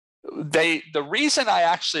The reason I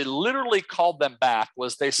actually literally called them back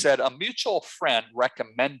was they said a mutual friend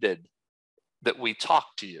recommended that we talk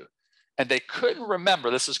to you. And they couldn't remember,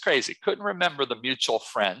 this is crazy, couldn't remember the mutual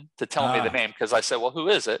friend to tell me the name, because I said, well, who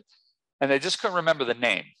is it? And they just couldn't remember the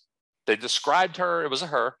name. They described her, it was a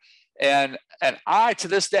her. And I, to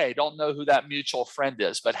this day, don't know who that mutual friend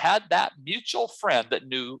is, but had that mutual friend that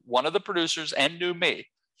knew one of the producers and knew me,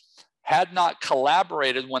 had not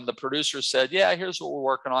collaborated when the producer said, yeah, here's what we're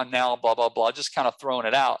working on now, blah, blah, blah, just kind of throwing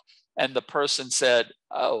it out. And the person said,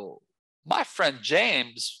 oh, my friend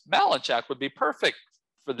James Malinchak would be perfect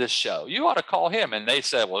for this show. You ought to call him. And they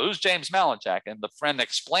said, well, who's James Malinchak? And the friend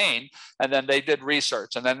explained, and then they did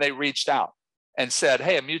research, and then they reached out and said,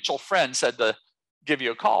 hey, a mutual friend said to give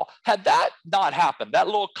you a call. Had that not happened, that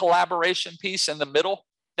little collaboration piece in the middle,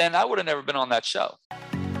 then I would have never been on that show.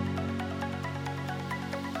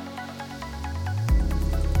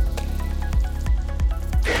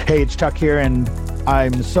 Hey, it's Chuck here, and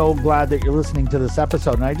I'm so glad that you're listening to this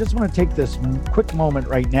episode. And I just want to take this quick moment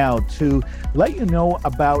right now to let you know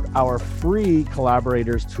about our free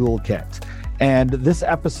Collaborators Toolkit. And this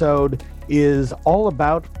episode is all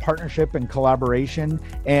about partnership and collaboration.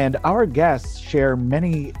 And our guests share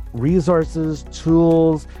many resources,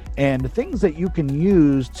 tools, and things that you can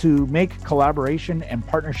use to make collaboration and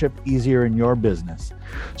partnership easier in your business.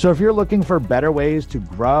 So if you're looking for better ways to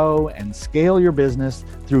grow and scale your business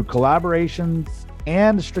through collaborations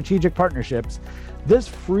and strategic partnerships, this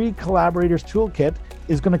free Collaborators Toolkit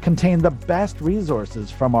is going to contain the best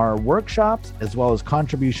resources from our workshops as well as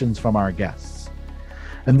contributions from our guests.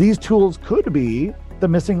 And these tools could be the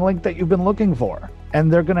missing link that you've been looking for,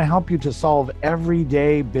 and they're going to help you to solve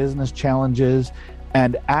everyday business challenges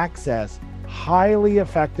and access highly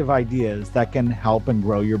effective ideas that can help and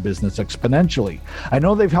grow your business exponentially. I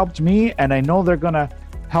know they've helped me, and I know they're going to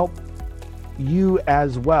help you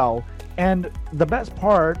as well. And the best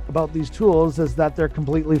part about these tools is that they're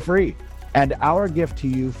completely free. And our gift to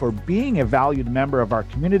you for being a valued member of our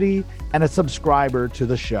community and a subscriber to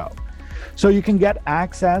the show. So you can get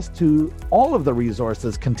access to all of the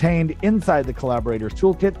resources contained inside the Collaborators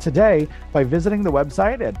Toolkit today by visiting the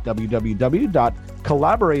website at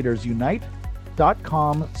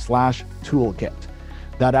www.collaboratorsunite.com/toolkit.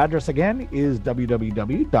 That address again is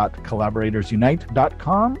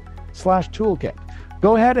www.collaboratorsunite.com/toolkit.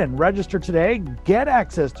 Go ahead and register today, get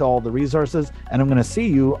access to all the resources, and I'm going to see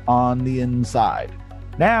you on the inside.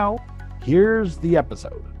 Now, here's the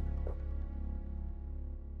episode.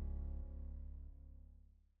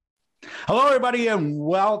 Hello, everybody, and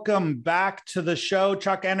welcome back to the show.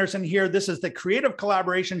 Chuck Anderson here. This is the Creative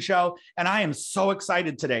Collaboration Show, and I am so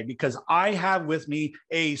excited today because I have with me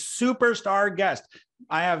a superstar guest.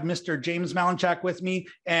 I have Mr. James Malinchak with me,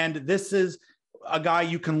 and this is a guy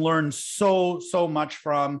you can learn so much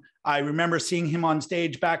from. I remember seeing him on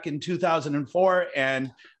stage back in 2004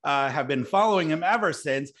 and have been following him ever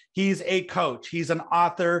since. He's a coach, he's an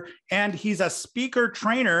author, and he's a speaker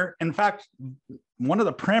trainer. In fact, one of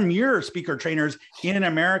the premier speaker trainers in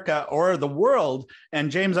America or the world.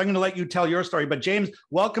 And James, I'm going to let you tell your story. But James,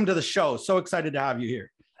 welcome to the show. So excited to have you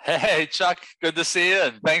here. Hey, Chuck, good to see you.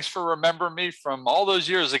 And thanks for remembering me from all those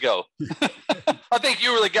years ago. I think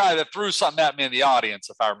you were the guy that threw something at me in the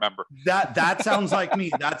audience, if I remember. That sounds like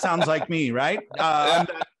me. That sounds like me, right? I'm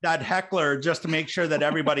that heckler just to make sure that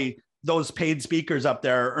everybody, those paid speakers up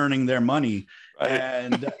there are earning their money. Right.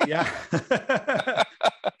 And yeah.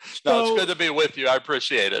 No, it's good to be with you. I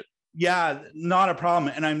appreciate it. Yeah, not a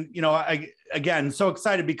problem. And I'm, again, so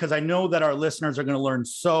excited because I know that our listeners are going to learn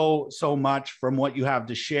so much from what you have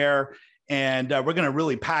to share. And we're going to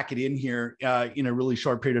really pack it in here in a really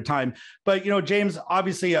short period of time. But, James,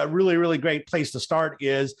 obviously a really, really great place to start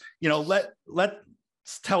is, let's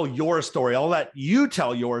tell your story. I'll let you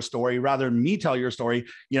tell your story rather than me tell your story.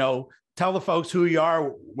 Tell the folks who you are,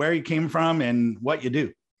 where you came from, and what you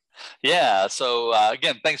do. Yeah. So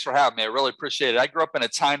again, thanks for having me. I really appreciate it. I grew up in a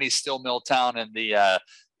tiny steel mill town in the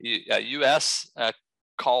U.S.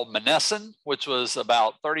 Called Monessen, which was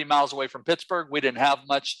about 30 miles away from Pittsburgh. We didn't have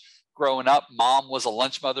much growing up. Mom was a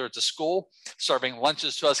lunch mother at the school, serving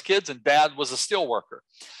lunches to us kids, and Dad was a steel worker.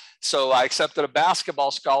 So I accepted a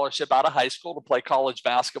basketball scholarship out of high school to play college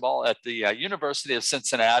basketball at the University of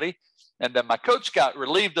Cincinnati. And then my coach got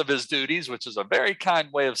relieved of his duties, which is a very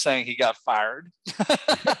kind way of saying he got fired.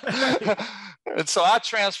 And so I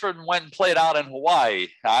transferred and went and played out in Hawaii.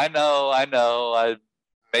 I know. I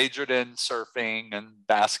majored in surfing and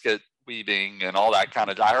basket weaving and all that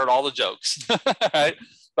kind of, I heard all the jokes. Right?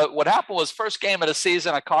 But what happened was first game of the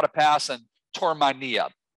season, I caught a pass and tore my knee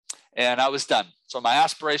up and I was done. So my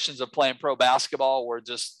aspirations of playing pro basketball were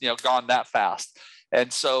just, gone that fast.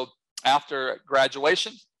 And so after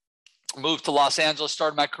graduation, moved to Los Angeles,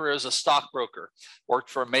 started my career as a stockbroker, worked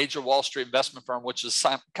for a major Wall Street investment firm, which is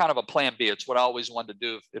kind of a plan B. It's what I always wanted to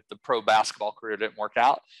do if the pro basketball career didn't work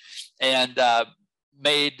out. And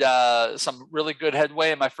made some really good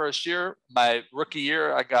headway in my first year. My rookie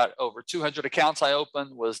year, I got over 200 accounts I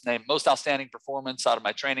opened, was named most outstanding performance out of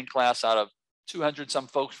my training class out of 200 some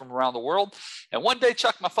folks from around the world. And one day,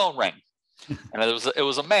 Chuck, my phone rang. And it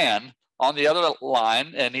was a man on the other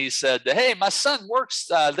line, and he said, "Hey, my son works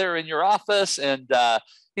there in your office, and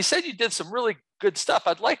he said you did some really good stuff.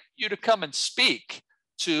 I'd like you to come and speak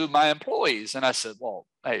to my employees." And I said, "Well,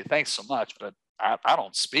 hey, thanks so much, but I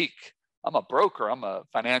don't speak. I'm a broker. I'm a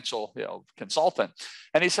financial consultant."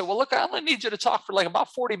 And he said, "Well, look, I only need you to talk for like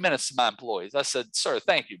about 40 minutes to my employees." I said, "Sir,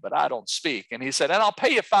 thank you, but I don't speak." And he said, "And I'll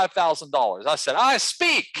pay you $5,000. I said, "I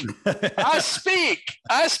speak. I speak.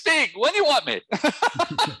 I speak. When do you want me?"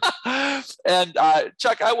 And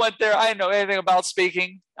Chuck, I went there. I didn't know anything about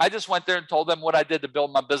speaking. I just went there and told them what I did to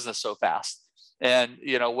build my business so fast. And,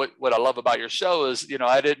 what I love about your show is,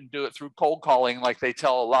 I didn't do it through cold calling like they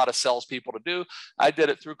tell a lot of salespeople to do. I did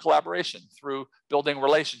it through collaboration, through building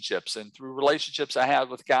relationships, and through relationships I had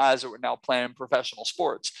with guys that were now playing professional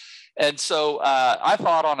sports. And so I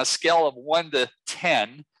thought on a scale of 1 to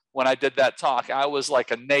 10, when I did that talk, I was like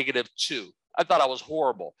a -2. I thought I was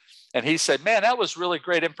horrible. And he said, "Man, that was really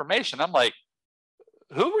great information." I'm like,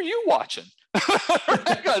 "Who were you watching?"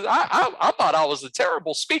 Because I thought I was a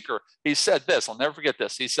terrible speaker. He said this, I'll never forget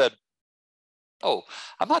this. He said, "Oh,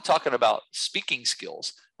 I'm not talking about speaking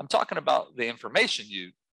skills. I'm talking about the information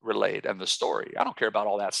you relayed and the story. I don't care about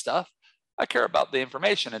all that stuff. I care about the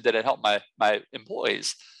information, and did it help my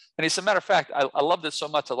employees?" And he said, "Matter of fact, I loved it so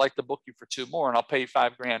much, I'd like to book you for 2 more, and I'll pay you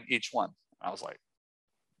 $5,000 each one." I was like,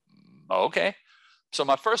 "Okay." So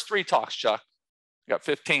my first 3 talks, Chuck, got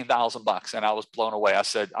 $15,000, and I was blown away. I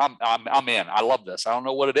said, I'm in. I love this. I don't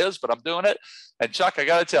know what it is, but I'm doing it. And Chuck, I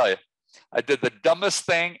got to tell you, I did the dumbest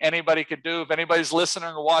thing anybody could do. If anybody's listening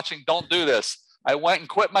or watching, don't do this. I went and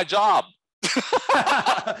quit my job.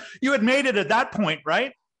 You had made it at that point,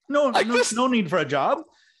 right? No need for a job.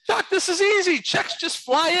 Chuck, this is easy. Checks just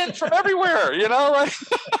fly in from everywhere, right?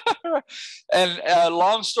 And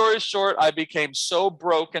long story short, I became so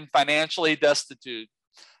broke and financially destitute,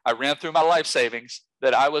 I ran through my life savings,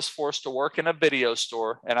 that I was forced to work in a video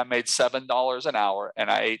store, and I made $7 an hour, and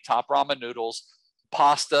I ate top ramen noodles,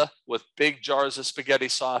 pasta with big jars of spaghetti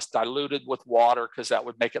sauce diluted with water because that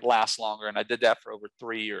would make it last longer. And I did that for over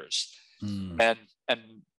 3 years. And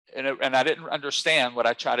I didn't understand what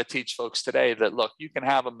I try to teach folks today, that look, you can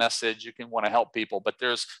have a message, you can want to help people, but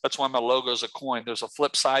that's why my logo is a coin. There's a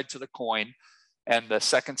flip side to the coin. And the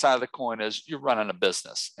second side of the coin is you're running a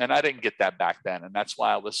business. And I didn't get that back then. And that's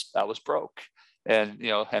why I was broke and,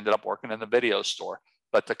 ended up working in the video store.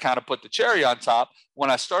 But to kind of put the cherry on top, when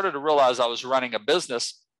I started to realize I was running a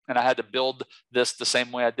business and I had to build this the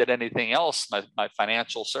same way I did anything else, my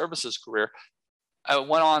financial services career, I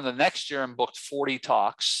went on the next year and booked 40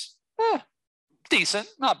 talks. Decent,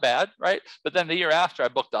 not bad, right? But then the year after, I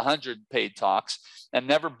booked 100 paid talks and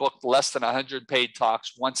never booked less than 100 paid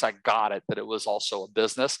talks once I got it, that it was also a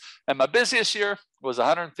business. And my busiest year was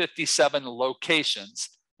 157 locations.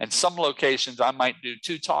 And some locations I might do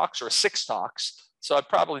 2 talks or 6 talks. So I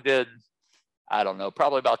probably did, I don't know,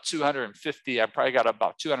 probably about 250. I probably got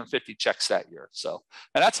about 250 checks that year. So,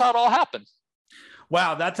 and that's how it all happened.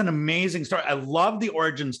 Wow, that's an amazing story. I love the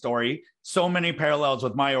origin story. So many parallels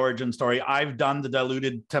with my origin story. I've done the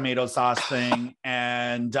diluted tomato sauce thing,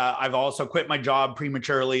 and I've also quit my job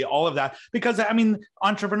prematurely, all of that. Because,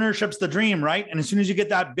 entrepreneurship's the dream, right? And as soon as you get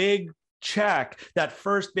that big check, that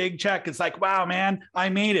first big check, it's like, wow, man, I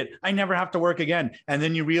made it. I never have to work again. And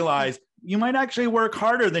then you realize you might actually work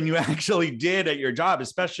harder than you actually did at your job,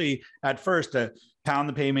 especially at first, to pound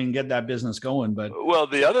the pavement and get that business going. But well,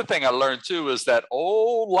 the other thing I learned too is that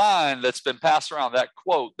old line that's been passed around, that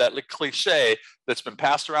quote, that cliche that's been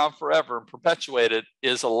passed around forever and perpetuated,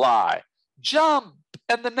 is a lie. Jump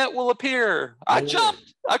and the net will appear. I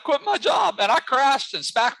jumped, I quit my job, and I crashed and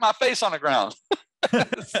smacked my face on the ground.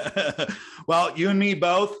 Well, you and me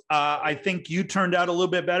both. I think you turned out a little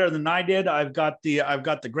bit better than I did. I've got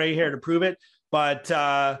the gray hair to prove it. But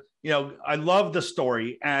I love the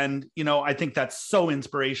story, and I think that's so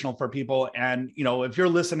inspirational for people. And if you're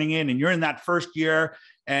listening in and you're in that first year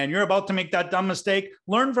and you're about to make that dumb mistake,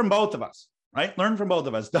 learn from both of us, right? Learn from both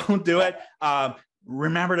of us. Don't do it.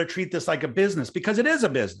 Remember to treat this like a business, because it is a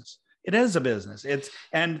business. It is a business.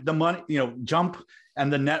 And the money, jump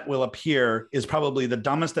and the net will appear is probably the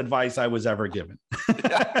dumbest advice I was ever given.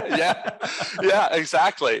 yeah,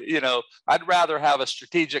 exactly. I'd rather have a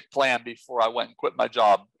strategic plan before I went and quit my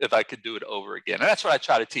job if I could do it over again. And that's what I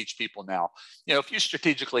try to teach people now. If you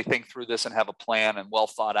strategically think through this and have a plan and well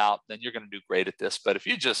thought out, then you're going to do great at this. But if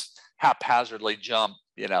you just haphazardly jump,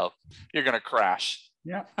 you're going to crash.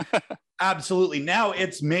 Yeah, absolutely. Now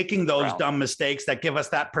it's making those dumb mistakes that give us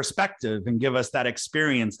that perspective and give us that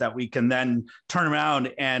experience that we can then turn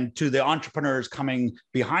around and to the entrepreneurs coming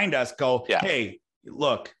behind us go, hey,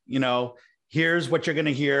 look, here's what you're going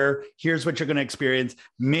to hear. Here's what you're going to experience.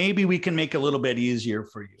 Maybe we can make it a little bit easier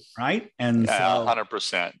for you. Right. And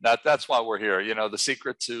 100%. That's why we're here. The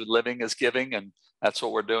secret to living is giving. And that's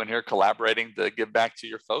what we're doing here, collaborating to give back to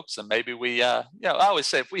your folks. And maybe we, I always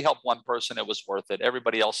say if we help one person, it was worth it.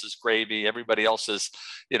 Everybody else is gravy. Everybody else is,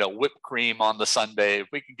 whipped cream on the sundae. If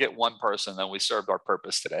we can get one person, then we served our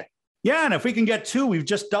purpose today. Yeah. And if we can get two, we've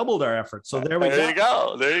just doubled our efforts. So there you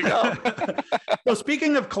go. There you go. So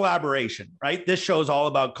speaking of collaboration, right? This show is all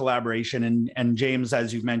about collaboration. And James,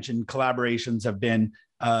 as you've mentioned, collaborations have been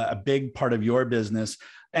a big part of your business.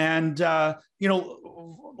 And,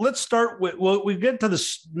 let's start with, we'll get to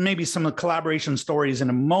this, maybe some of the collaboration stories in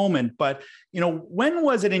a moment, but, when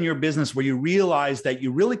was it in your business where you realized that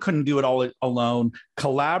you really couldn't do it all alone?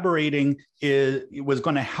 Collaborating was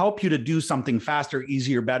going to help you to do something faster,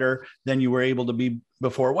 easier, better than you were able to be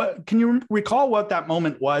before. What can you recall what that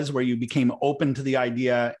moment was where you became open to the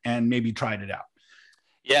idea and maybe tried it out?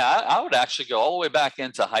 Yeah, I would actually go all the way back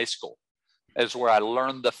into high school is where I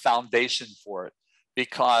learned the foundation for it.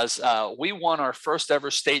 Because we won our first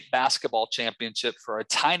ever state basketball championship for a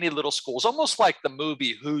tiny little school. It's almost like the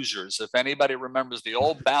movie Hoosiers, if anybody remembers the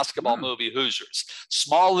old basketball movie Hoosiers.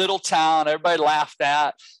 Small little town, everybody laughed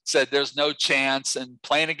at, said there's no chance, and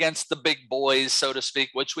playing against the big boys, so to speak,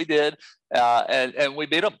 which we did, and we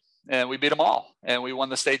beat them, and we beat them all, and we won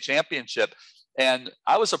the state championship. And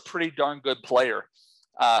I was a pretty darn good player.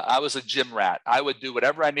 I was a gym rat. I would do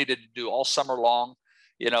whatever I needed to do all summer long,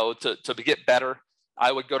 to get better.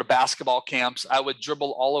 I would go to basketball camps. I would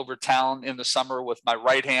dribble all over town in the summer with my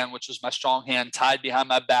right hand, which was my strong hand, tied behind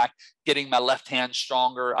my back, getting my left hand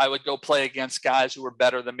stronger. I would go play against guys who were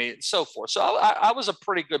better than me and so forth. So I was a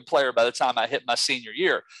pretty good player by the time I hit my senior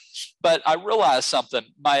year. But I realized something.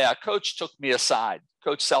 My coach took me aside.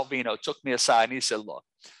 Coach Salvino took me aside and he said, look,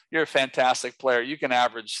 you're a fantastic player. You can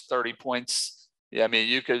average 30 points. Yeah, I mean,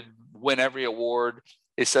 you could win every award.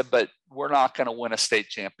 He said, but we're not going to win a state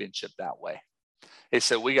championship that way. He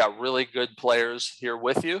said, we got really good players here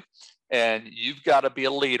with you, and you've got to be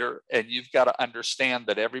a leader, and you've got to understand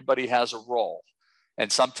that everybody has a role. And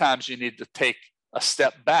sometimes you need to take a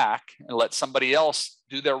step back and let somebody else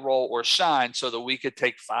do their role or shine so that we could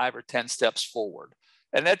take 5 or 10 steps forward.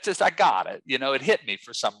 And that just, I got it. It hit me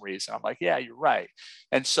for some reason. I'm like, yeah, you're right.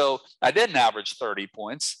 And so I didn't average 30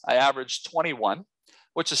 points. I averaged 21,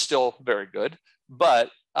 which is still very good.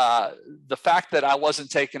 But the fact that I wasn't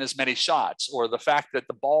taking as many shots, or the fact that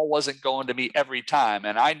the ball wasn't going to me every time,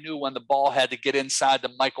 and I knew when the ball had to get inside to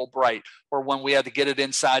Michael Bright, or when we had to get it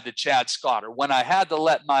inside to Chad Scott, or when I had to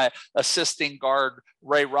let my assisting guard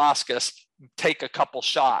Ray Roskus take a couple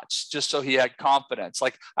shots just so he had confidence.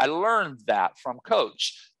 Like, I learned that from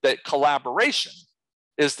Coach, that collaboration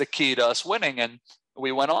is the key to us winning. And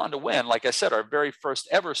we went on to win, like I said, our very first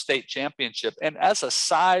ever state championship. And as a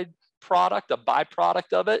side product, a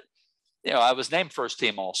byproduct of it, I was named first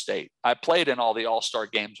team All-State. I played in all the All-Star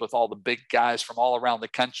games with all the big guys from all around the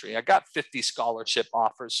country. I got 50 scholarship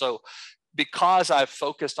offers. So because I've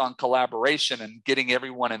focused on collaboration and getting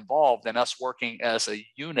everyone involved and us working as a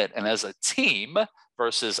unit and as a team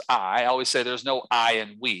versus I always say there's no I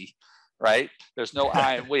and we, right? There's no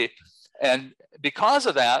I and we. And because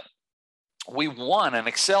of that, we won and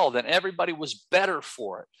excelled, and everybody was better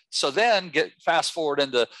for it. So then fast forward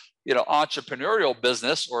into entrepreneurial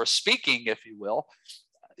business, or speaking, if you will,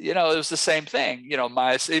 it was the same thing.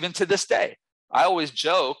 Even to this day, I always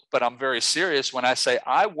joke, but I'm very serious when I say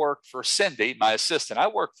I work for Cindy, my assistant. I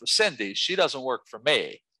work for Cindy. She doesn't work for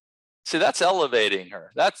me. See, that's elevating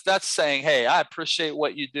her. That's saying, hey, I appreciate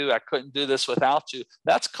what you do. I couldn't do this without you.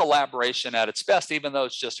 That's collaboration at its best, even though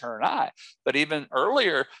it's just her and I. But even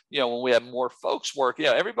earlier, when we had more folks work,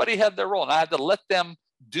 everybody had their role, and I had to let them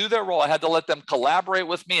do their role. I had to let them collaborate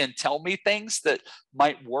with me and tell me things that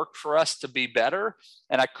might work for us to be better.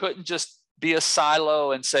 And I couldn't just be a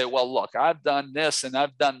silo and say, well, look, I've done this and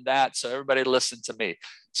I've done that, so everybody listen to me.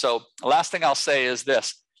 So the last thing I'll say is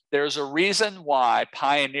this. There's a reason why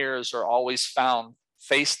pioneers are always found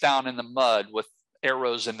face down in the mud with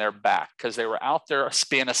arrows in their back because they were out there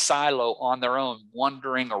being a silo on their own,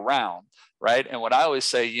 wandering around, right? And what I always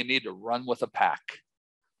say, you need to run with a pack.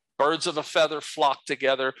 Birds of a feather flock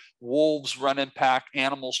together. Wolves run in pack.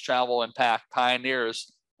 Animals travel in pack.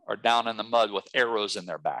 Pioneers are down in the mud with arrows in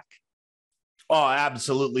their back. Oh,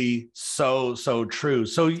 absolutely. So true.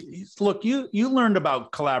 So look, you learned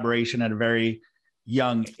about collaboration at a very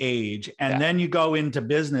young age, and then you go into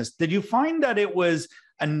business. Did you find that it was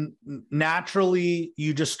naturally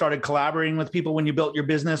you just started collaborating with people when you built your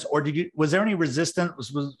business, or was there any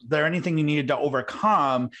resistance? Was there anything you needed to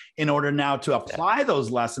overcome in order now to apply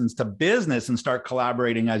those lessons to business and start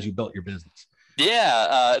collaborating as you built your business?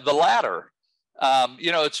 The latter.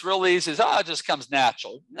 It's real easy. It just comes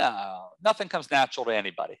natural. No, nothing comes natural to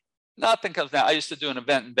anybody. Nothing comes natural. I used to do an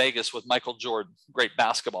event in Vegas with Michael Jordan, great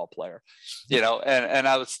basketball player, and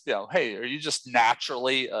I was, hey, are you just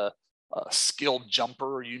naturally a skilled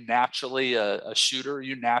jumper? Are you naturally a shooter? Are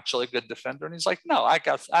you naturally a good defender? And he's like, no, I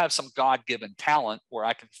have some God-given talent where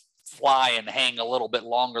I can fly and hang a little bit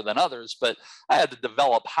longer than others, but I had to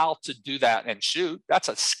develop how to do that and shoot. That's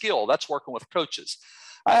a skill. That's working with coaches.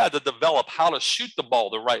 I had to develop how to shoot the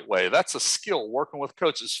ball the right way. That's a skill, working with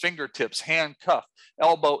coaches, fingertips, hand cuff,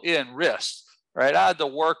 elbow in, wrist, right? I had to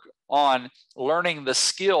work on learning the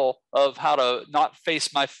skill of how to not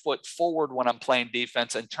face my foot forward when I'm playing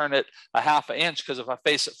defense and turn it a half an inch, because if I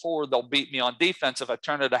face it forward, they'll beat me on defense. If I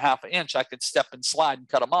turn it a half an inch, I can step and slide and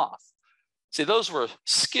cut them off. See, those were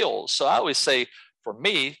skills. So I always say, for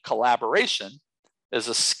me, collaboration is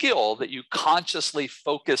a skill that you consciously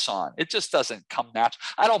focus on. It just doesn't come natural.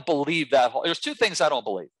 I don't believe that. There's two things I don't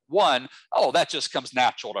believe. One, that just comes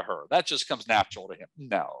natural to her. That just comes natural to him.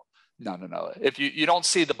 No. If you don't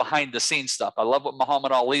see the behind the scenes stuff, I love what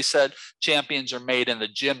Muhammad Ali said, champions are made in the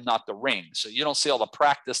gym, not the ring. So you don't see all the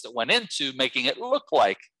practice that went into making it look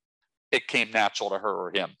like it came natural to her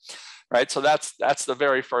or him, right? So that's the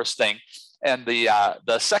very first thing. And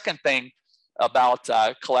the second thing about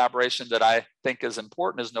collaboration that I think is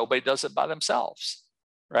important is nobody does it by themselves,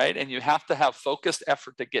 right? And you have to have focused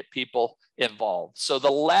effort to get people involved. So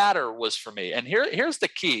the latter was for me. And here's the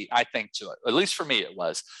key, I think, to it, at least for me it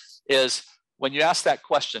was, is when you ask that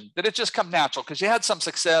question, did it just come natural because you had some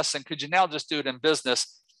success and could you now just do it in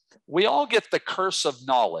business? We all get the curse of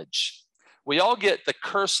knowledge. We all get the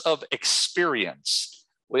curse of experience.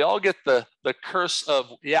 We all get the curse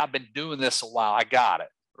of, I've been doing this a while, I got it.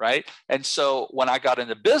 Right. And so when I got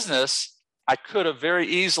into business, I could have very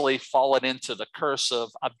easily fallen into the curse of,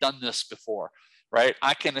 I've done this before, right?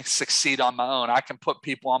 I can succeed on my own. I can put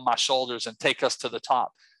people on my shoulders and take us to the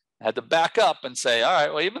top. I had to back up and say, all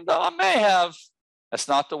right, well, even though I may have, that's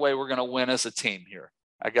not the way we're going to win as a team here.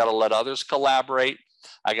 I got to let others collaborate.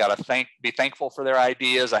 I got to be thankful for their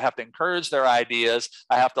ideas. I have to encourage their ideas.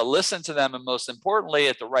 I have to listen to them. And most importantly,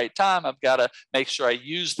 at the right time, I've got to make sure I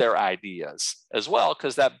use their ideas as well,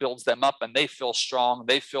 because that builds them up and they feel strong.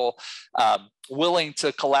 They feel willing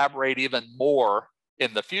to collaborate even more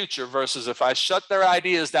in the future, versus if I shut their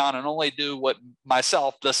ideas down and only do what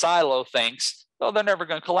myself, the silo, thinks, well, they're never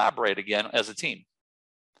going to collaborate again as a team.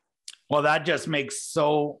 Well, that just makes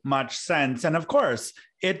so much sense. And of course,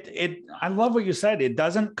 I love what you said. It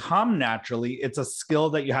doesn't come naturally. It's a skill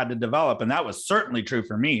that you had to develop. And that was certainly true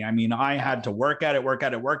for me. I mean, I had to work at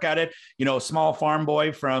it. Small farm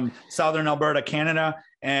boy from Southern Alberta, Canada.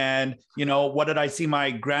 And, what did I see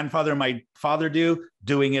my grandfather and my father do?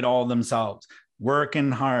 Doing it all themselves,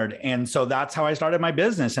 working hard. And so that's how I started my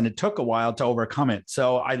business. And it took a while to overcome it.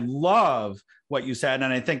 So I love what you said.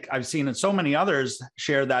 And I think I've seen so many others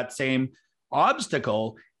share that same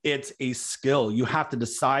obstacle. It's a skill. You have to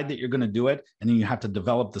decide that you're going to do it, and then you have to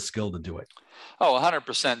develop the skill to do it. Oh,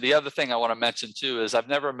 100%. The other thing I want to mention too is I've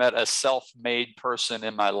never met a self-made person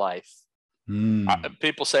in my life.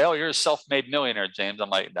 People say, oh, you're a self-made millionaire, James. I'm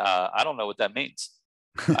like, I don't know what that means.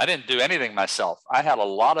 I didn't do anything myself. I had a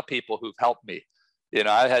lot of people who've helped me.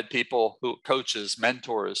 I had people coaches,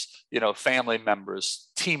 mentors, family members,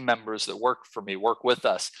 team members that work for me, work with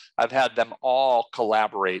us. I've had them all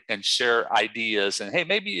collaborate and share ideas. And hey,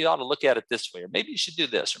 maybe you ought to look at it this way, or maybe you should do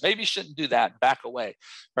this, or maybe you shouldn't do that, back away,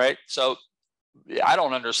 right? So I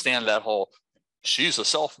don't understand that whole, she's a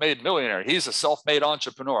self-made millionaire, he's a self-made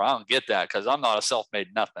entrepreneur. I don't get that, because I'm not a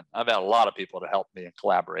self-made nothing. I've had a lot of people to help me and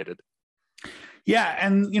collaborated. Yeah.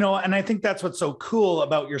 And, and I think that's what's so cool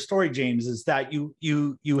about your story, James, is that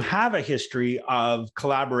you have a history of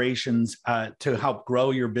collaborations to help grow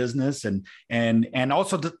your business and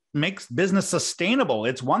also to make business sustainable.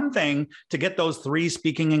 It's one thing to get those 3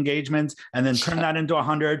 speaking engagements and then turn that into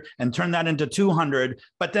 100 and turn that into 200,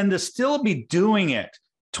 but then to still be doing it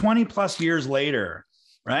 20 plus years later,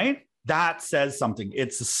 right? that says something.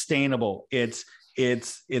 It's sustainable. It's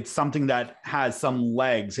something that has some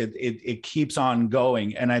legs. It keeps on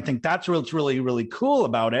going. And I think that's what's really, really cool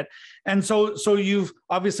about it. And so you've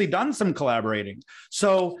obviously done some collaborating.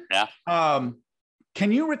 So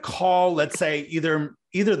can you recall, let's say, either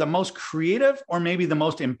the most creative or maybe the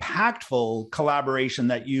most impactful collaboration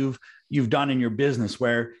that you've done in your business,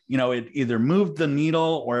 where, you know, it either moved the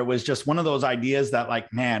needle or it was just one of those ideas that,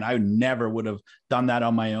 like, man, I never would have done that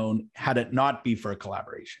on my own had it not be for a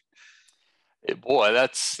collaboration? Boy,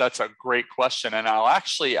 that's a great question. And I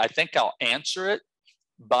think I'll answer it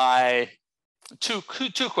by two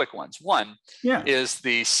quick ones. One is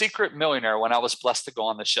The Secret Millionaire. When I was blessed to go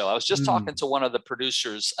on the show, I was just talking to one of the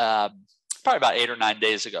producers probably about 8 or 9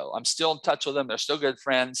 days ago. I'm still in touch with them. They're still good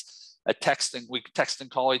friends. We text and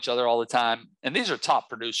call each other all the time. And these are top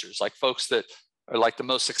producers, like folks that are like the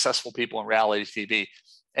most successful people in reality TV.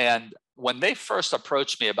 And when they first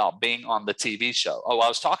approached me about being on the TV show, I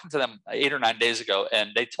was talking to them 8 or 9 days ago,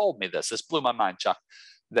 and they told me this. This blew my mind, Chuck,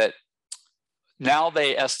 that now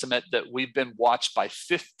they estimate that we've been watched by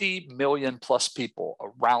 50 million plus people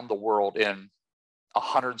around the world in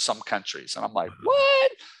 100 some countries. And I'm like,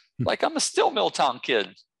 what? Like, I'm a still Milltown kid.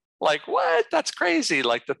 Like, what? That's crazy.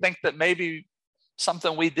 Like, to think that maybe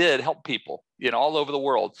something we did help people, you know, all over the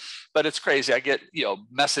world. But it's crazy. I get, you know,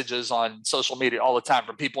 messages on social media all the time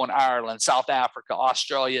from people in Ireland, South Africa,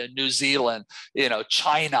 Australia, New Zealand, you know,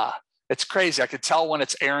 China. It's crazy. I could tell when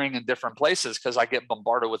it's airing in different places because I get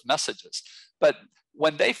bombarded with messages. But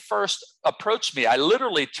when they first approached me, I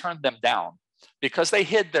literally turned them down because they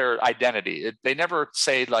hid their identity. They never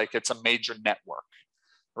say, like, it's a major network,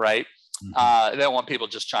 right? They don't want people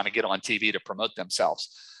just trying to get on TV to promote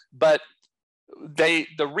themselves. But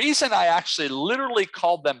the reason I actually literally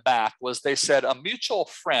called them back was they said a mutual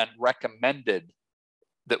friend recommended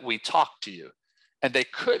that we talk to you. And they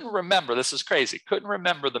couldn't remember, this is crazy, couldn't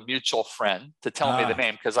remember the mutual friend to tell me the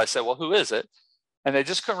name, because I said, well, who is it? And they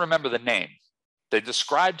just couldn't remember the name. They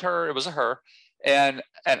described her, it was a her. And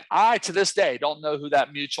I, to this day, don't know who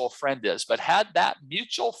that mutual friend is, but had that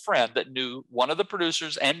mutual friend that knew one of the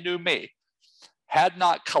producers and knew me, had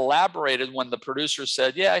not collaborated when the producer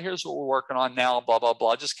said, yeah, here's what we're working on now, blah, blah,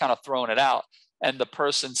 blah, just kind of throwing it out. And the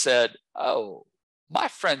person said, oh, my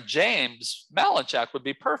friend James Malinchak would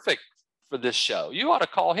be perfect for this show. You ought to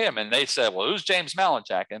call him. And they said, well, who's James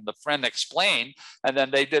Malinchak? And the friend explained, and then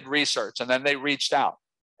they did research, and then they reached out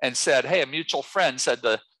and said, hey, a mutual friend said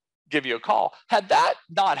to give you a call. Had that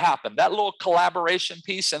not happened, that little collaboration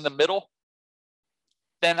piece in the middle,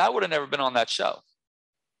 then I would have never been on that show.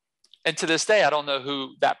 And to this day, I don't know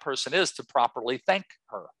who that person is to properly thank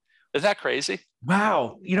her. Isn't that crazy?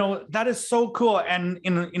 Wow. You know, that is so cool. And,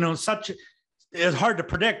 it's hard to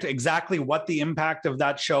predict exactly what the impact of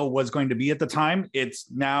that show was going to be at the time. It's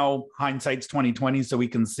now hindsight's 2020, so we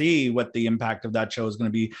can see what the impact of that show is going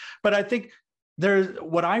to be. But I think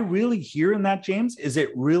what I really hear in that, James, is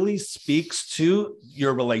it really speaks to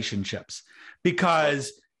your relationships,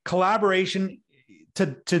 because collaboration,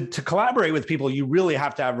 to collaborate with people, you really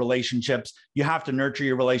have to have relationships. You have to nurture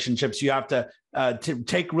your relationships. You have to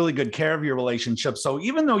take really good care of your relationships. So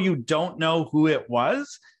even though you don't know who it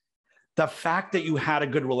was, the fact that you had a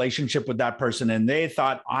good relationship with that person and they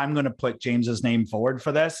thought, I'm going to put James's name forward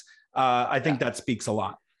for this, I think that speaks a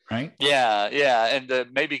lot, right? Yeah. And to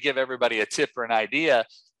maybe give everybody a tip or an idea,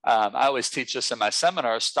 I always teach this in my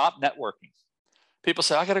seminars: stop networking. People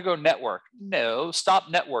say, I got to go network. No,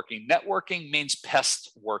 stop networking. Networking means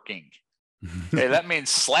pest working. Okay, that means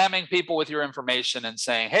slamming people with your information and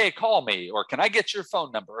saying, hey, call me, or can I get your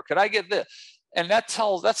phone number, or could I get this? And that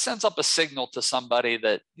sends up a signal to somebody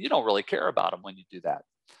that you don't really care about them when you do that.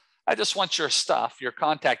 I just want your stuff, your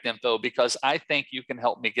contact info, because I think you can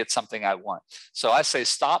help me get something I want. So I say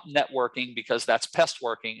stop networking, because that's pest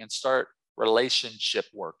working, and start relationship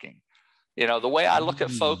working. You know, the way I look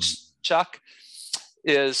at folks, Chuck,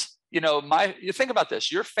 is, you think about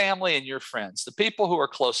this: your family and your friends, the people who are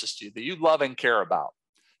closest to you, that you love and care about,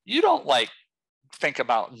 you don't think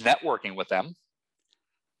about networking with them.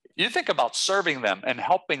 You think about serving them and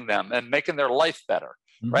helping them and making their life better,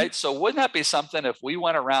 right? So wouldn't that be something if we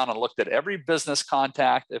went around and looked at every business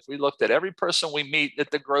contact, if we looked at every person we meet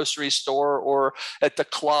at the grocery store or at the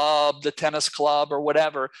club, the tennis club or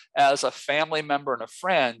whatever, as a family member and a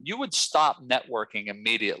friend, you would stop networking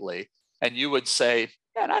immediately. And you would say,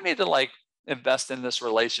 man, I need to invest in this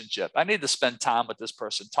relationship. I need to spend time with this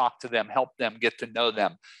person, talk to them, help them, get to know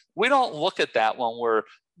them. We don't look at that when we're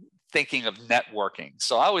thinking of networking.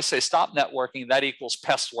 So I always say, stop networking. That equals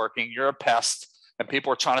pest working. You're a pest and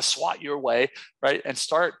people are trying to swat you away, right? And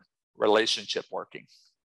start relationship working.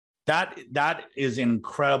 That is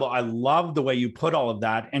incredible. I love the way you put all of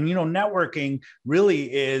that. And networking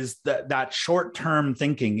really is that short-term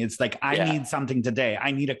thinking. It's like, I need something today.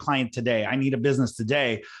 I need a client today. I need a business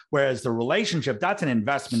today. Whereas the relationship, that's an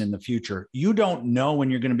investment in the future. You don't know when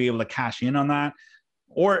you're going to be able to cash in on that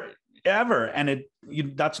or ever. And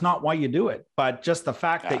that's not why you do it. But just the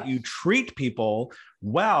fact that you treat people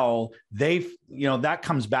well, that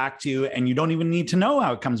comes back to you, and you don't even need to know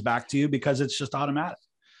how it comes back to you because it's just automatic.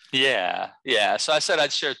 Yeah. So I said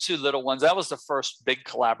I'd share two little ones. That was the first big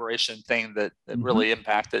collaboration thing that really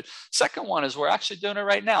impacted. Second one is we're actually doing it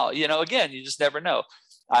right now. Again, you just never know.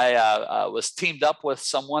 I was teamed up with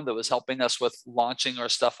someone that was helping us with launching our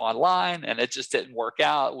stuff online, and it just didn't work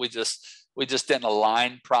out. We just didn't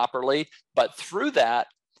align properly. But through that,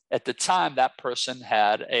 at the time, that person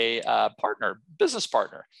had a business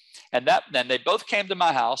partner, and then they both came to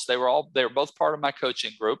my house. They were both part of my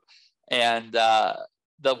coaching group, and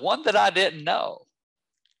the one that I didn't know,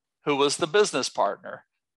 who was the business partner,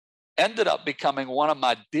 ended up becoming one of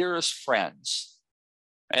my dearest friends.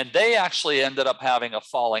 And they actually ended up having a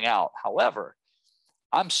falling out. However,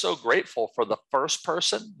 I'm so grateful for the first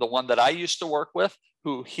person, the one that I used to work with,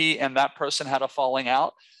 who he and that person had a falling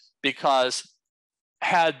out, because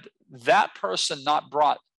had that person not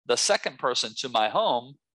brought the second person to my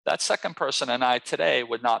home, that second person and I today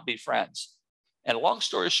would not be friends. And long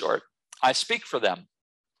story short, I speak for them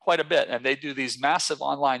quite a bit, and they do these massive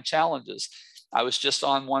online challenges. I was just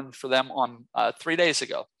on one for them on 3 days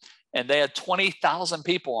ago, and they had 20,000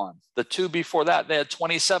 people on. The two before that, they had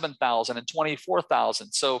 27,000 and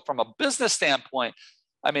 24,000. So from a business standpoint,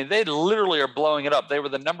 I mean, they literally are blowing it up. They were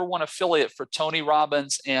the number one affiliate for Tony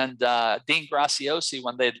Robbins and Dean Graciosi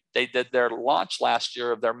when they did their launch last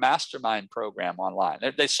year of their mastermind program online.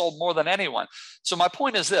 They sold more than anyone. So my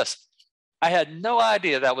point is this: I had no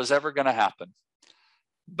idea that was ever going to happen.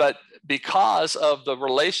 But because of the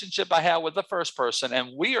relationship I had with the first person,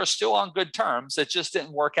 and we are still on good terms, it just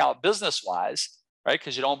didn't work out business-wise, right?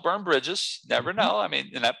 Because you don't burn bridges, never know. I mean,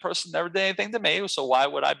 and that person never did anything to me, so why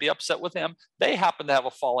would I be upset with him? They happened to have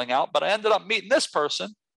a falling out, but I ended up meeting this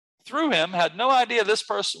person through him, had no idea this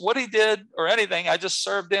person, what he did or anything. I just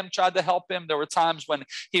served him, tried to help him. There were times when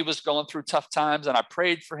he was going through tough times, and I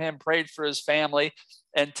prayed for him, prayed for his family,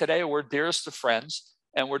 and today we're dearest of friends.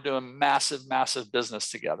 And we're doing massive, massive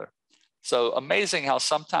business together. So amazing how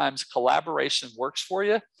sometimes collaboration works for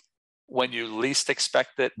you when you least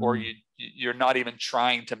expect it, or you're not even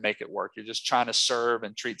trying to make it work. You're just trying to serve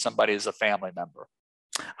and treat somebody as a family member.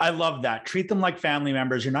 I love that. Treat them like family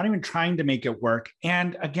members. You're not even trying to make it work.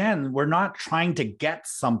 And again, we're not trying to get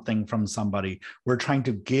something from somebody. We're trying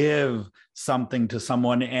to give something to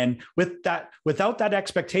someone. And without that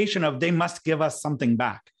expectation of they must give us something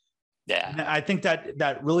back. Yeah, I think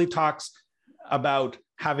that really talks about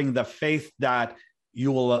having the faith that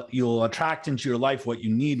you will attract into your life what you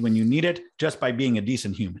need when you need it, just by being a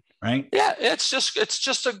decent human, right? Yeah, it's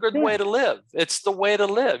just a good way to live. It's the way to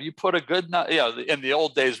live. You put a good, in the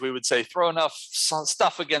old days we would say throw enough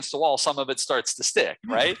stuff against the wall, some of it starts to stick,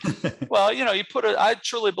 right? Well, I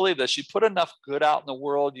truly believe this. You put enough good out in the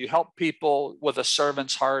world, you help people with a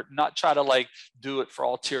servant's heart, not try to do it for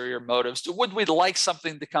ulterior motives. Would we like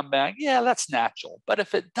something to come back? Yeah, that's natural. But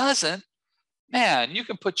if it doesn't, man, you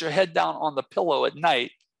can put your head down on the pillow at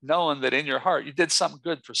night knowing that in your heart you did something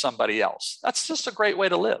good for somebody else. That's just a great way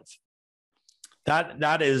to live.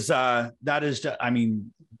 That is I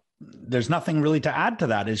mean, there's nothing really to add to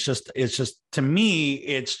that. It's just to me,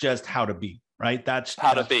 it's just how to be, right? That's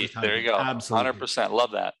how to be. There you go. Absolutely. 100%.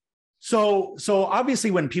 Love that. So obviously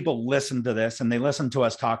when people listen to this and they listen to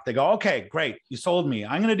us talk, they go, okay, great. You sold me.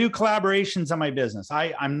 I'm going to do collaborations on my business.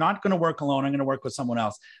 I'm not going to work alone. I'm going to work with someone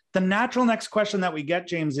else. The natural next question that we get,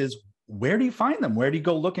 James, is where do you find them? Where do you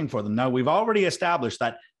go looking for them? Now, we've already established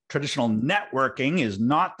that traditional networking is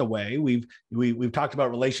not the way. We've talked about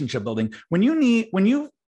relationship building. When you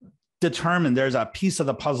determine there's a piece of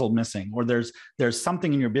the puzzle missing, or there's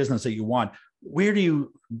something in your business that you want, where do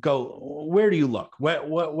you go? Where do you look?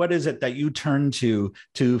 What is it that you turn to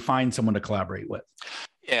find someone to collaborate with?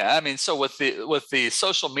 Yeah, I mean, so with the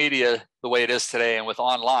social media the way it is today, and with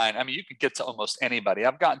online, I mean, you can get to almost anybody.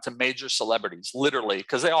 I've gotten to major celebrities, literally,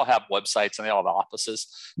 because they all have websites and they all have offices.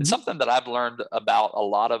 It's something that I've learned about a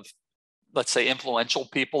lot of, let's say, influential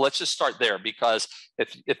people. Let's just start there, because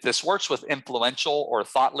if this works with influential or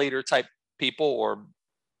thought leader type people, or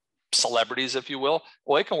celebrities, if you will,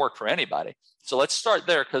 well, it can work for anybody. So let's start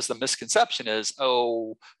there, because the misconception is,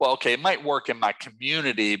 oh, well, okay, it might work in my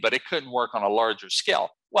community, but it couldn't work on a larger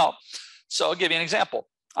scale. Well, so I'll give you an example.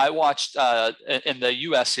 I watched in the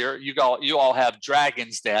US here, you all have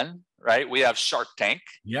Dragon's Den, right? We have Shark Tank.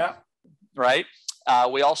 Yeah. Right.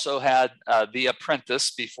 We also had The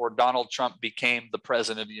Apprentice before Donald Trump became the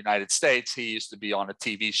president of the United States. He used to be on a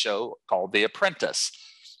TV show called The Apprentice.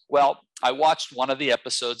 Well, I watched one of the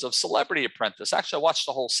episodes of Celebrity Apprentice. Actually, I watched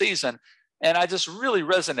the whole season, and I just really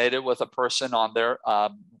resonated with a person on there,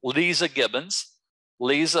 Lisa Gibbons.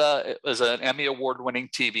 Lisa is an Emmy Award-winning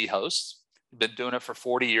TV host. Been doing it for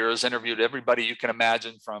 40 years, interviewed everybody you can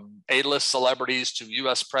imagine from A-list celebrities to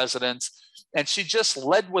US presidents. And she just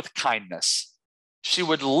led with kindness. She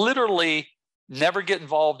would literally never get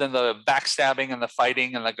involved in the backstabbing and the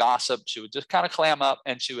fighting and the gossip. She would just kind of clam up,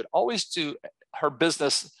 and she would always do her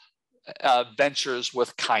business ventures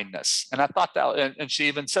with kindness. And I thought that, and she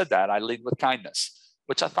even said that, I lead with kindness,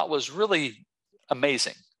 which I thought was really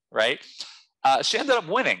amazing, right? She ended up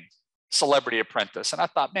winning Celebrity Apprentice. And I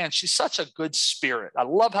thought, man, she's such a good spirit. I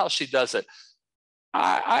love how she does it.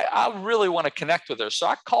 I really want to connect with her. So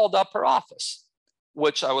I called up her office,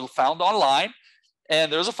 which I found online.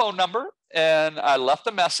 And there's a phone number. And I left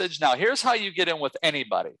a message. Now, here's how you get in with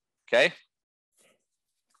anybody, okay?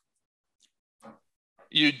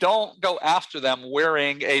 You don't go after them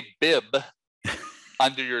wearing a bib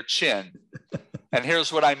under your chin. And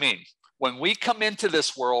here's what I mean. When we come into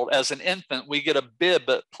this world as an infant, we get a bib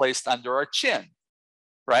placed under our chin,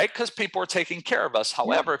 right? Because people are taking care of us.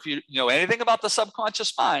 However, if you know anything about the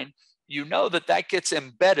subconscious mind, you know that that gets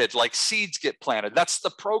embedded like seeds get planted. That's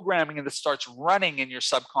the programming that starts running in your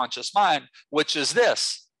subconscious mind, which is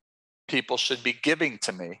this: people should be giving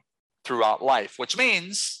to me throughout life, which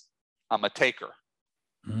means I'm a taker.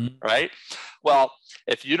 Right? Well,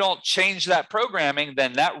 if you don't change that programming,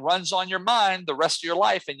 then that runs on your mind the rest of your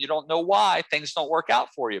life, and you don't know why things don't work out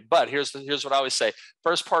for you. But here's what I always say.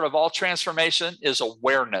 First part of all transformation is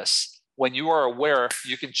awareness. When you are aware,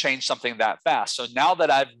 you can change something that fast. So now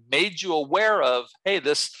that I've made you aware of, hey,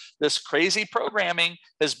 this crazy programming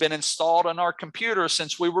has been installed on our computer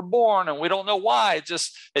since we were born, and we don't know why.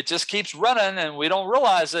 It just keeps running, and we don't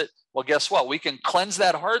realize it. Well, guess what? We can cleanse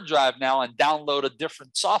that hard drive now and download a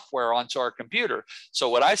different software onto our computer. So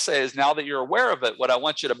what I say is, now that you're aware of it, what I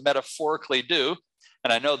want you to metaphorically do,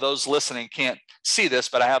 and I know those listening can't see this,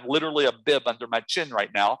 but I have literally a bib under my chin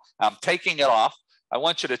right now. I'm taking it off. I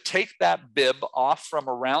want you to take that bib off from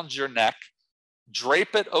around your neck,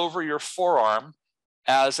 drape it over your forearm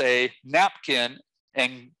as a napkin,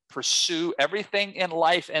 and pursue everything in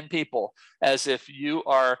life and people as if you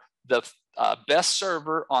are the best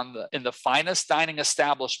server in the finest dining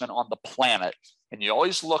establishment on the planet. And you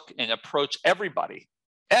always look and approach everybody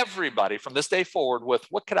from this day forward with,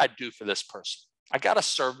 what could I do for this person? I got to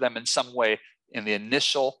serve them in some way in the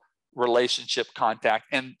initial relationship contact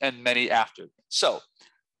and many after. So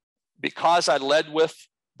because I led with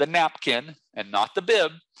the napkin and not the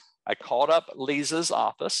bib, I called up Lisa's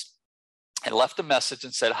office and left a message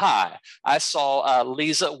and said, hi, I saw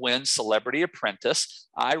Lisa win Celebrity Apprentice.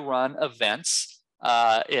 I run events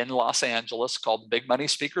in Los Angeles called Big Money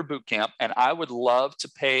Speaker Bootcamp, and I would love to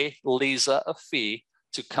pay Lisa a fee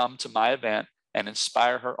to come to my event and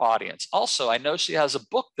inspire her audience. Also, I know she has a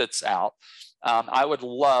book that's out. I would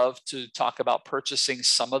love to talk about purchasing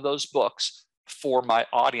some of those books for my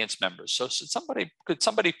audience members. So could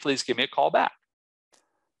somebody please give me a call back?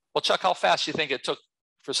 Well, Chuck, how fast do you think it took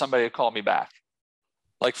for somebody to call me back?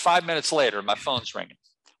 Like 5 minutes later, my phone's ringing.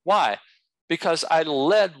 Why? Because I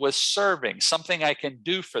led with serving, something I can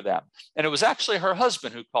do for them. And it was actually her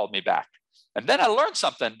husband who called me back. And then I learned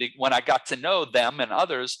something when I got to know them and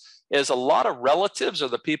others, is a lot of relatives are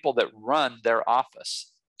the people that run their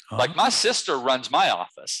office. Like my sister runs my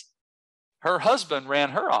office. Her husband ran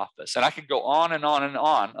her office. And I could go on and on and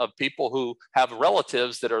on of people who have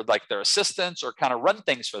relatives that are like their assistants or kind of run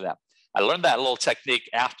things for them. I learned that little technique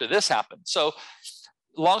after this happened. So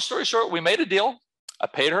long story short, we made a deal. I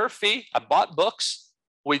paid her a fee. I bought books.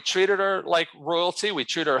 We treated her like royalty. We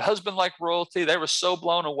treated her husband like royalty. They were so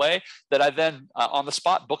blown away that I then on the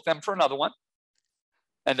spot booked them for another one.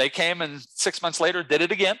 And they came and 6 months later did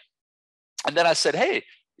it again. And then I said, hey,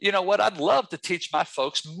 you know what? I'd love to teach my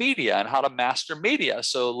folks media and how to master media.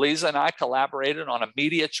 So Lisa and I collaborated on a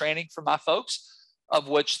media training for my folks, of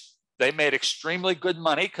which they made extremely good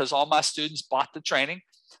money because all my students bought the training.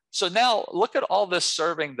 So now look at all this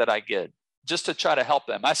serving that I did just to try to help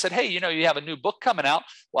them. I said, hey, you have a new book coming out.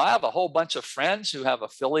 Well, I have a whole bunch of friends who have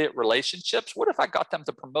affiliate relationships. What if I got them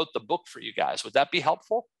to promote the book for you guys? Would that be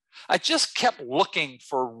helpful? I just kept looking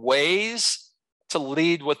for ways to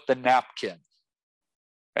lead with the napkin.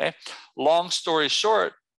 Okay. Long story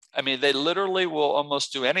short, I mean, they literally will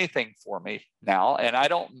almost do anything for me now. And I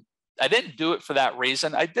didn't do it for that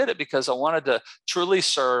reason. I did it because I wanted to truly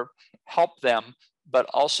serve, help them but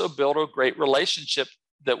also build a great relationship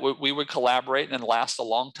that we would collaborate and last a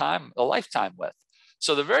long time, a lifetime with.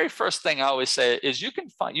 So the very first thing I always say is you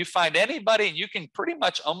find anybody, and you can pretty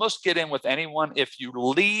much almost get in with anyone if you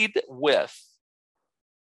lead with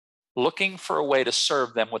looking for a way to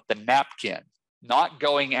serve them with the napkin, not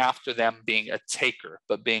going after them being a taker,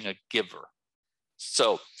 but being a giver.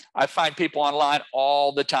 So I find people online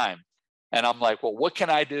all the time, and I'm like, well, what can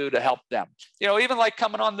I do to help them? Even like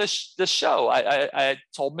coming on this show, I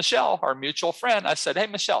told Michelle, our mutual friend, I said, hey,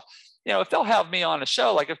 Michelle, if they'll have me on a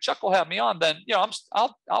show, like if Chuck will have me on, then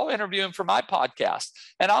I'll interview him for my podcast,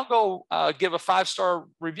 and I'll go give a 5-star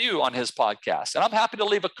review on his podcast, and I'm happy to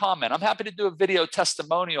leave a comment. I'm happy to do a video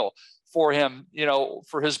testimonial for him,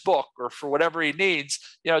 for his book or for whatever he needs.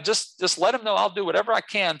 Just let him know I'll do whatever I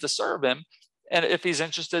can to serve him, and if he's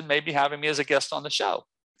interested, maybe having me as a guest on the show.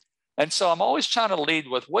 And so I'm always trying to lead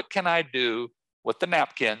with what can I do with the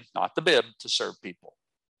napkin, not the bib, to serve people.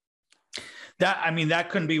 That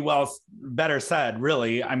couldn't be better said,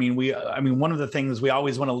 really. One of the things we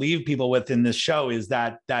always want to leave people with in this show is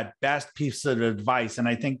that best piece of advice. And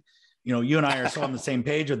I think, you and I are so on the same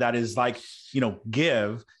page with that, is like,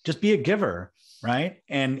 give, just be a giver, right?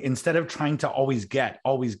 And instead of trying to always get,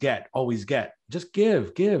 just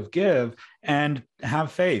give, and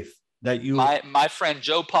have faith that you. My friend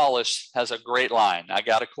Joe Polish has a great line. I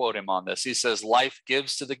got to quote him on this. He says, life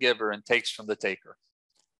gives to the giver and takes from the taker.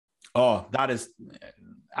 Oh, that is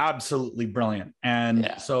absolutely brilliant. And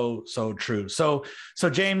so true. So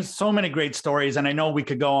James, so many great stories. And I know we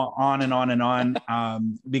could go on and on and on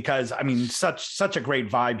because such a great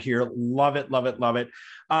vibe here. Love it.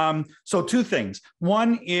 So 2 things.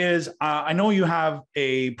 One is I know you have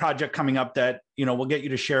a project coming up that, we'll get you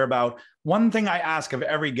to share about. One thing I ask of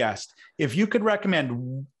every guest, if you could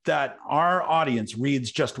recommend that our audience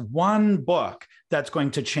reads just one book that's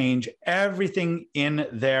going to change everything in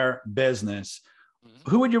their business,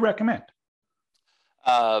 who would you recommend?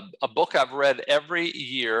 A book I've read every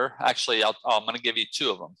year. Actually, I'm going to give you 2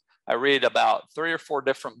 of them. I read about 3 or 4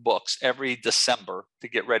 different books every December to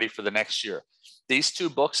get ready for the next year. These 2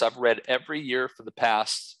 books I've read every year for the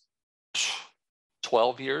past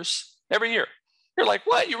 12 years, every year. You're like,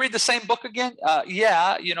 what? You read the same book again?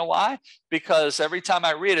 Yeah. You know why? Because every time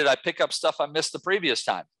I read it, I pick up stuff I missed the previous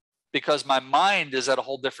time, because my mind is at a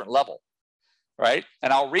whole different level, right?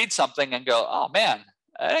 And I'll read something and go, oh man,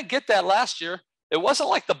 I didn't get that last year. It wasn't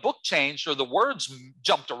like the book changed or the words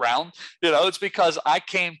jumped around. It's because I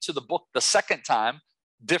came to the book the second time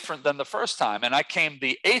different than the first time, and I came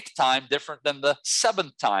the 8th time different than the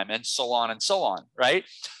 7th time, and so on, right?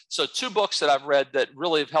 So 2 books that I've read that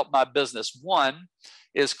really have helped my business. One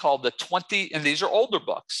is called The 20, and these are older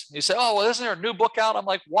books. You say, oh, well, isn't there a new book out? I'm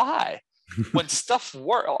like, why? When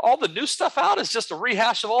all the new stuff out is just a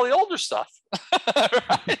rehash of all the older stuff,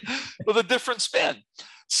 right? With a different spin.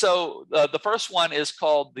 So the first one is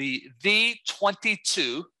called the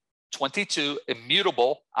 22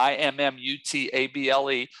 Immutable,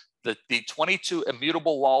 IMMUTABLE, the 22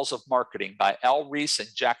 Immutable Laws of Marketing by Al Ries and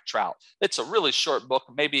Jack Trout. It's a really short book,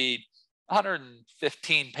 maybe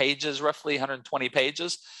 115 pages, roughly 120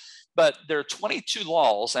 pages. But there are 22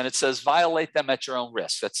 laws, and it says violate them at your own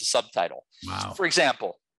risk. That's the subtitle. Wow. For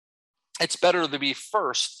example, it's better to be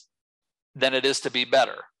first than it is to be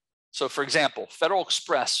better. So for example, Federal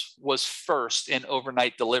Express was first in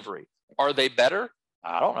overnight delivery. Are they better?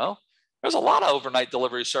 I don't know. There's a lot of overnight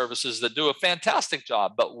delivery services that do a fantastic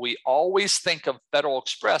job, but we always think of Federal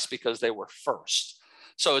Express because they were first.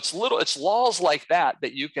 So it's laws like that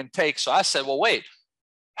you can take. So I said, well, wait,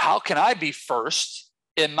 how can I be first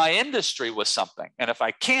in my industry with something? And if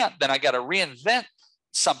I can't, then I got to reinvent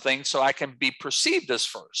something so I can be perceived as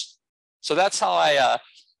first. So that's how I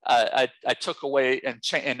took away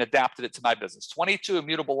and adapted it to my business. 22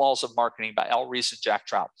 Immutable Laws of Marketing by Al Ries and Jack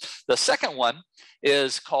Trout. The second one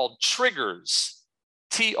is called Triggers,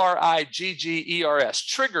 Triggers,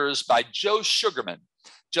 Triggers by Joe Sugarman.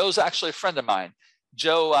 Joe's actually a friend of mine.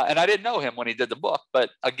 Joe, and I didn't know him when he did the book,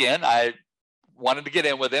 but again, I wanted to get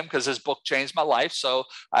in with him because his book changed my life. So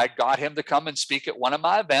I got him to come and speak at one of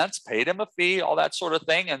my events, paid him a fee, all that sort of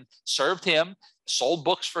thing, and served him, sold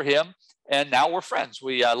books for him. And now we're friends.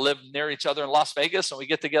 We live near each other in Las Vegas, and we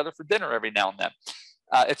get together for dinner every now and then.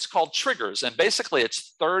 It's called Triggers. And basically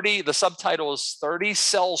it's 30, the subtitle is 30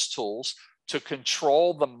 sales tools to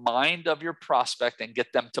control the mind of your prospect and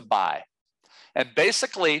get them to buy. And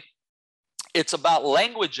basically it's about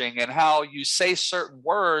languaging and how you say certain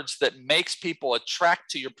words that makes people attract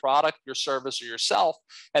to your product, your service, or yourself,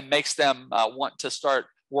 and makes them want to start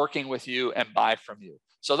working with you and buy from you.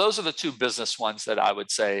 So those are the 2 business ones that I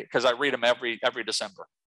would say, because I read them every December.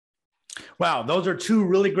 Wow, those are two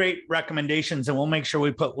really great recommendations, and we'll make sure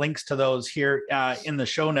we put links to those here in the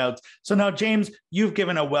show notes. So now, James, you've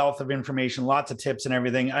given a wealth of information, lots of tips and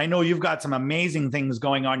everything. I know you've got some amazing things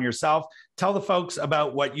going on yourself. Tell the folks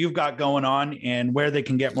about what you've got going on and where they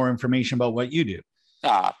can get more information about what you do.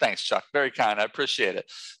 Thanks, Chuck. Very kind. I appreciate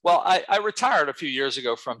it. Well, I retired a few years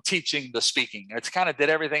ago from teaching the speaking. It's kind of did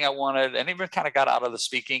everything I wanted, and even kind of got out of the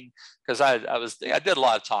speaking because I did a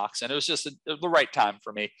lot of talks, and it was just the right time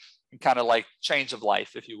for me, kind of like change of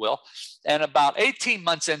life, if you will. And about 18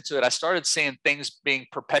 months into it, I started seeing things being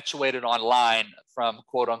perpetuated online from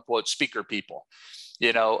quote unquote speaker people.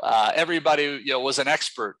 Everybody, was an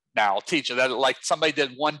expert now teaching that. Like somebody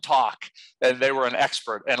did one talk and they were an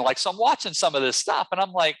expert. And like, so I'm watching some of this stuff and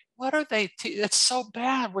I'm like, what are they? It's so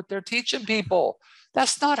bad what they're teaching people.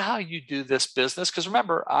 That's not how you do this business. Because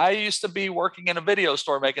remember, I used to be working in a video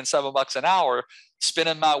store making $7 an hour,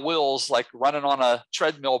 spinning my wheels, like running on a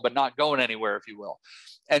treadmill, but not going anywhere, if you will.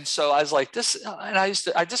 And so I was like, and I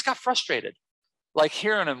just got frustrated, like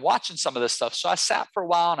hearing and watching some of this stuff. So I sat for a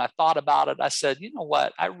while and I thought about it. I said, you know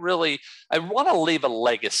what? I want to leave a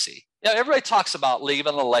legacy. Everybody talks about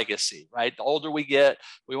leaving a legacy, right? The older we get,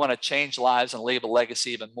 we want to change lives and leave a legacy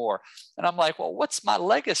even more. And I'm like, well, what's my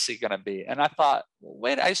legacy going to be? And I thought, well,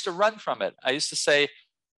 wait, I used to run from it. I used to say,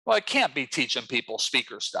 well, it can't be teaching people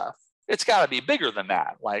speaker stuff. It's got to be bigger than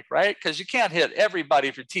that, right? Because you can't hit everybody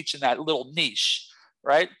if you're teaching that little niche,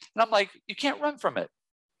 right? And I'm like, you can't run from it.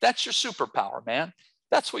 That's your superpower, man.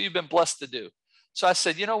 That's what you've been blessed to do. So I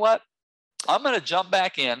said, you know what? I'm going to jump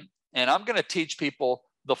back in and I'm going to teach people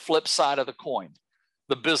the flip side of the coin,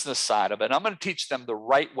 the business side of it. And I'm going to teach them the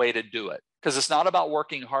right way to do it because it's not about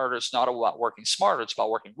working harder. It's not about working smarter. It's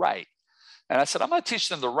about working right. And I said, I'm going to teach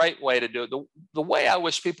them the right way to do it. The way I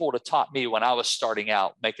wish people would have taught me when I was starting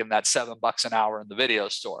out, making that $7 an hour in the video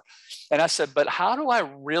store. And I said, but how do I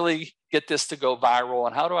really get this to go viral?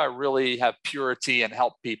 And how do I really have purity and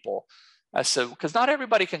help people? I said, because not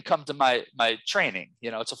everybody can come to my training.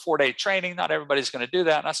 It's a 4-day training. Not everybody's going to do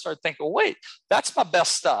that. And I started thinking, well, wait, that's my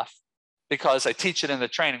best stuff because I teach it in the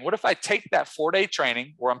training. What if I take that 4-day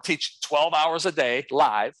training where I'm teaching 12 hours a day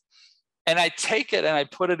live, and I take it and I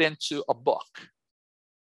put it into a book?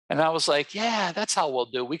 And I was like, yeah, that's how we'll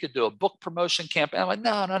do. We could do a book promotion campaign. I'm like,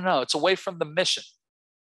 no. It's away from the mission.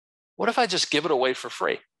 What if I just give it away for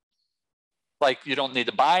free? Like you don't need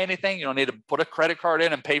to buy anything. You don't need to put a credit card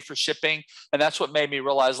in and pay for shipping. And that's what made me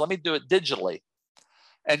realize, let me do it digitally.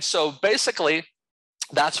 And so basically,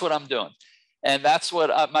 that's what I'm doing. And that's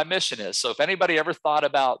what my mission is. So if anybody ever thought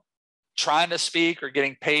about trying to speak or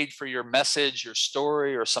getting paid for your message, your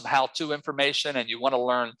story, or some how-to information, and you want to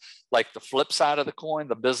learn like the flip side of the coin,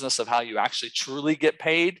 the business of how you actually truly get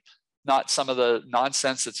paid, not some of the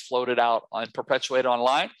nonsense that's floated out and perpetuated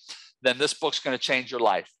online, then this book's going to change your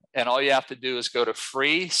life. And all you have to do is go to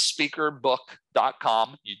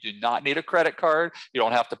freespeakerbook.com. You do not need a credit card. You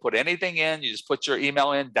don't have to put anything in. You just put your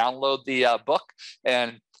email in, download the book.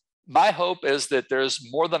 And my hope is that there's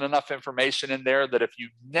more than enough information in there that if you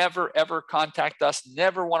never, ever contact us,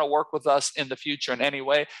 never want to work with us in the future in any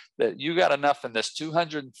way, that you got enough in this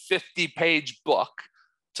 250-page book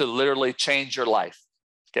to literally change your life.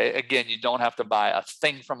 Okay. Again, you don't have to buy a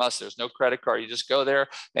thing from us. There's no credit card. You just go there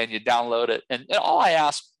and you download it. And all I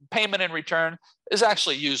ask, payment in return, is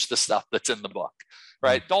actually use the stuff that's in the book,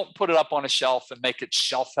 right? Don't put it up on a shelf and make it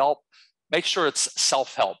shelf help. Make sure it's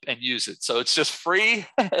self-help and use it. So it's just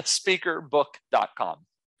freespeakerbook.com.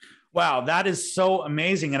 Wow, that is so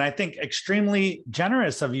amazing. And I think extremely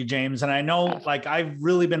generous of you, James. And I know like I've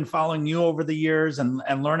really been following you over the years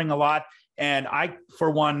and learning a lot. And I, for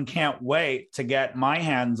one, can't wait to get my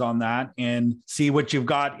hands on that and see what you've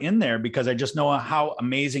got in there, because I just know how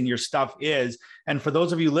amazing your stuff is. And for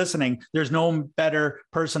those of you listening, there's no better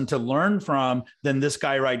person to learn from than this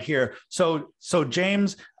guy right here. So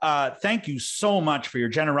James, thank you so much for your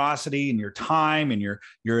generosity and your time and your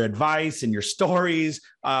advice and your stories.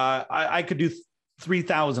 I could do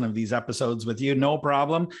 3,000 of these episodes with you, no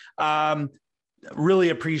problem. Really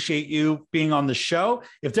appreciate you being on the show.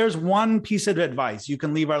 If there's one piece of advice you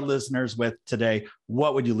can leave our listeners with today,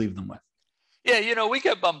 what would you leave them with? Yeah, we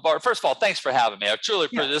get bombarded. First of all, thanks for having me. I truly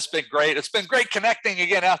appreciate it. It's been great. It's been great connecting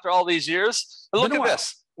again after all these years. But look at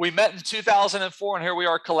this. We met in 2004, and here we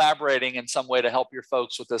are collaborating in some way to help your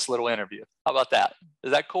folks with this little interview. How about that? Is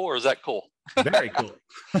that cool or is that cool? Very cool.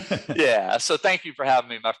 Yeah. So thank you for having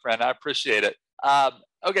me, my friend. I appreciate it.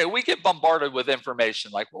 Okay, we get bombarded with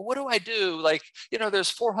information like, well, what do I do? Like,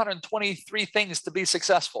 there's 423 things to be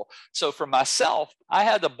successful. So for myself, I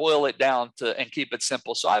had to boil it down and keep it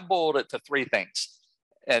simple. So I boiled it to 3 things.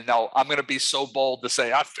 And now I'm going to be so bold to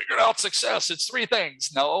say, I figured out success. It's 3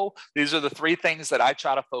 things. No, these are the 3 things that I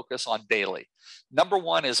try to focus on daily. Number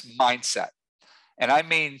 1 is mindset. And I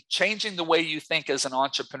mean, changing the way you think as an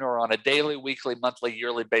entrepreneur on a daily, weekly, monthly,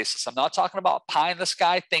 yearly basis. I'm not talking about pie in the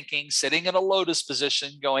sky thinking, sitting in a lotus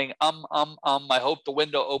position going, I hope the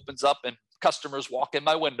window opens up and customers walk in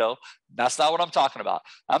my window. That's not what I'm talking about.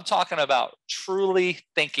 I'm talking about truly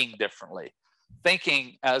thinking differently.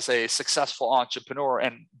 Thinking as a successful entrepreneur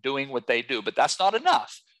and doing what they do. But that's not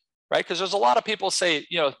enough, right? Because there's a lot of people say,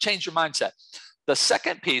 change your mindset. The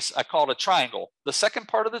second piece, I call it a triangle. The second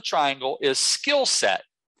part of the triangle is skill set.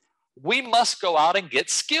 We must go out and get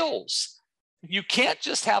skills. You can't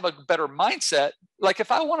just have a better mindset. Like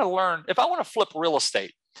if I want to flip real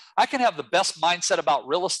estate, I can have the best mindset about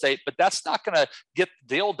real estate, but that's not going to get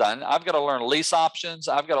the deal done. I've got to learn lease options.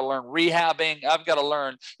 I've got to learn rehabbing. I've got to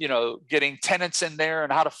learn, getting tenants in there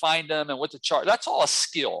and how to find them and what to charge. That's all a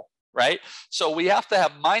skill, right? So we have to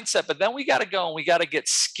have mindset, but then we got to go and we got to get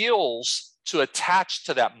skills to attach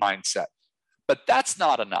to that mindset. But that's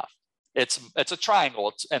not enough. It's a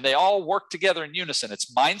triangle, and they all work together in unison.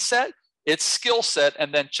 It's mindset, it's skill set,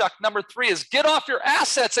 and then Chuck, number 3 is get off your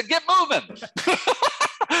assets and get moving.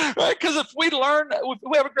 Right? Because if we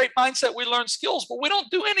have a great mindset, we learn skills, but we don't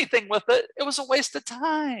do anything with it. It was a waste of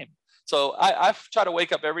time. So I try to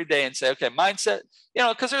wake up every day and say, okay, mindset,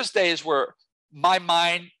 because there's days where my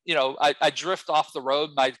mind, I drift off the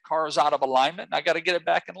road, my car is out of alignment, and I got to get it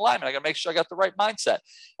back in alignment. I got to make sure I got the right mindset.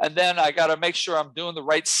 And then I got to make sure I'm doing the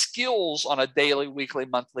right skills on a daily, weekly,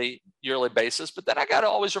 monthly, yearly basis. But then I got to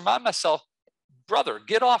always remind myself, brother,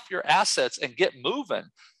 get off your assets and get moving.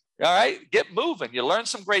 All right, get moving. You learn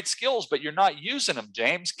some great skills, but you're not using them,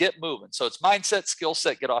 James. Get moving. So it's mindset, skill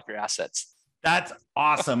set, get off your assets. That's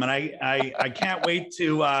awesome. And I can't wait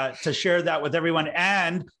to share that with everyone,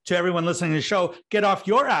 and to everyone listening to the show. Get off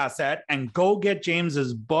your asset and go get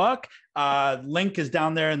James's book. Link is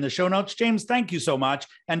down there in the show notes. James, thank you so much.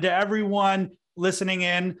 And to everyone listening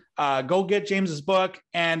in, go get James's book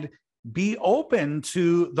and be open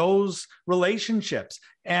to those relationships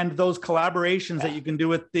and those collaborations that you can do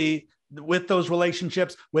with those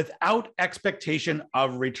relationships without expectation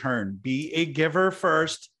of return. Be a giver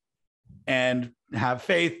first and have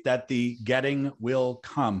faith that the getting will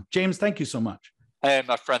come. James, thank you so much. Hey,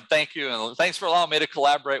 my friend, thank you. And thanks for allowing me to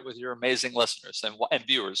collaborate with your amazing listeners and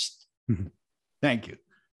viewers. Thank you.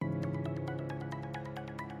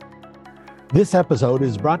 This episode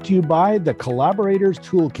is brought to you by the Collaborators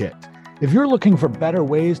Toolkit. If you're looking for better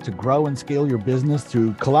ways to grow and scale your business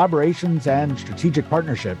through collaborations and strategic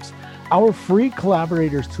partnerships, our free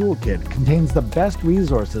Collaborators Toolkit contains the best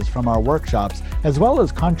resources from our workshops, as well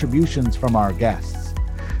as contributions from our guests.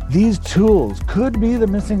 These tools could be the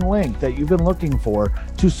missing link that you've been looking for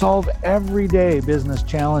to solve everyday business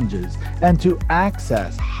challenges and to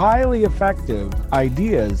access highly effective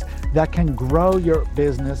ideas that can grow your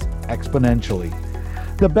business exponentially.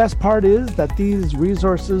 The best part is that these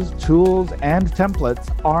resources, tools, and templates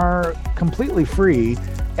are completely free,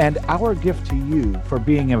 and our gift to you for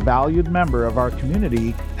being a valued member of our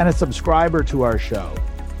community and a subscriber to our show.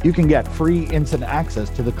 You can get free instant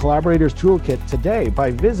access to the Collaborators Toolkit today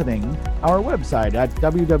by visiting our website at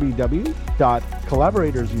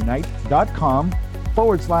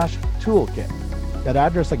www.collaboratorsunite.com/toolkit. That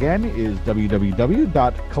address again is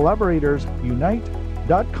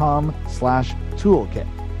www.collaboratorsunite.com/toolkit.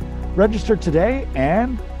 Register today,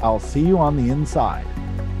 and I'll see you on the inside.